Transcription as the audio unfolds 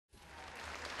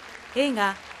映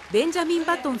画「ベンジャミン・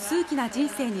バトン数奇な人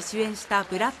生」に主演した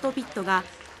ブラッド・ピットが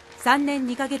3年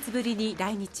2ヶ月ぶりに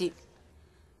来日。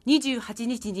28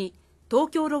日に東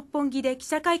京六本木で記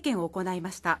者会見を行いま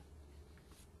した。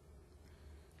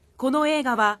この映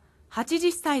画は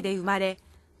80歳で生まれ、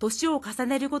年を重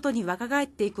ねるごとに若返っ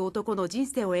ていく男の人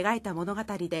生を描いた物語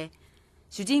で、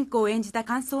主人公を演じた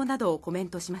感想などをコメン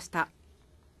トしました。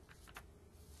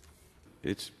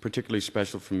It's particularly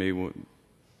special for me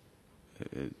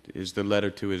is the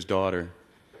letter to his daughter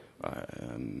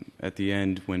at the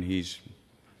end when he's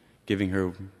giving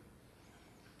her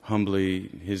humbly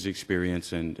his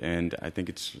experience, and I think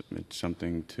it's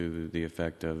something to the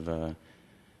effect of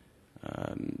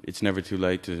it's never too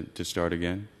late to start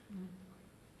again.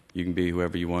 You can be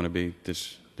whoever you want to be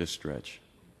this stretch.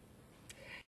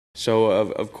 So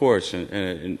of course,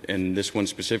 and this one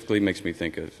specifically makes me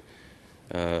think of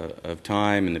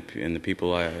time and the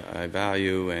people I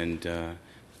value, and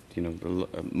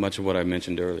much of what I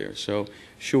mentioned earlier. So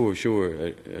sure,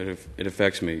 it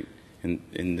affects me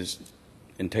in this,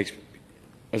 and takes,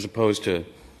 as opposed to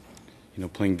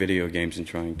playing video games and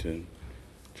trying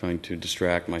to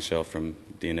distract myself from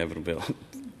the inevitable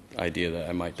idea that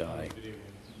I might die.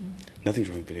 Nothing's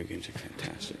wrong with video games; they're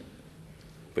fantastic,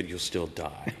 but you'll still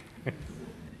die.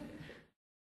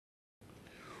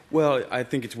 Well, I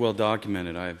think it's well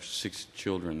documented. I have 6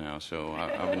 children now, so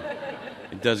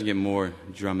it doesn't get more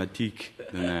dramatique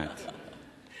than that.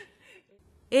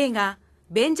 映画「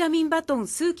ベンジャミン・バトン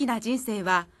数奇な人生」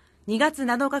は2月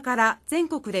7日から全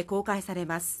国で公開され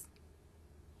ます。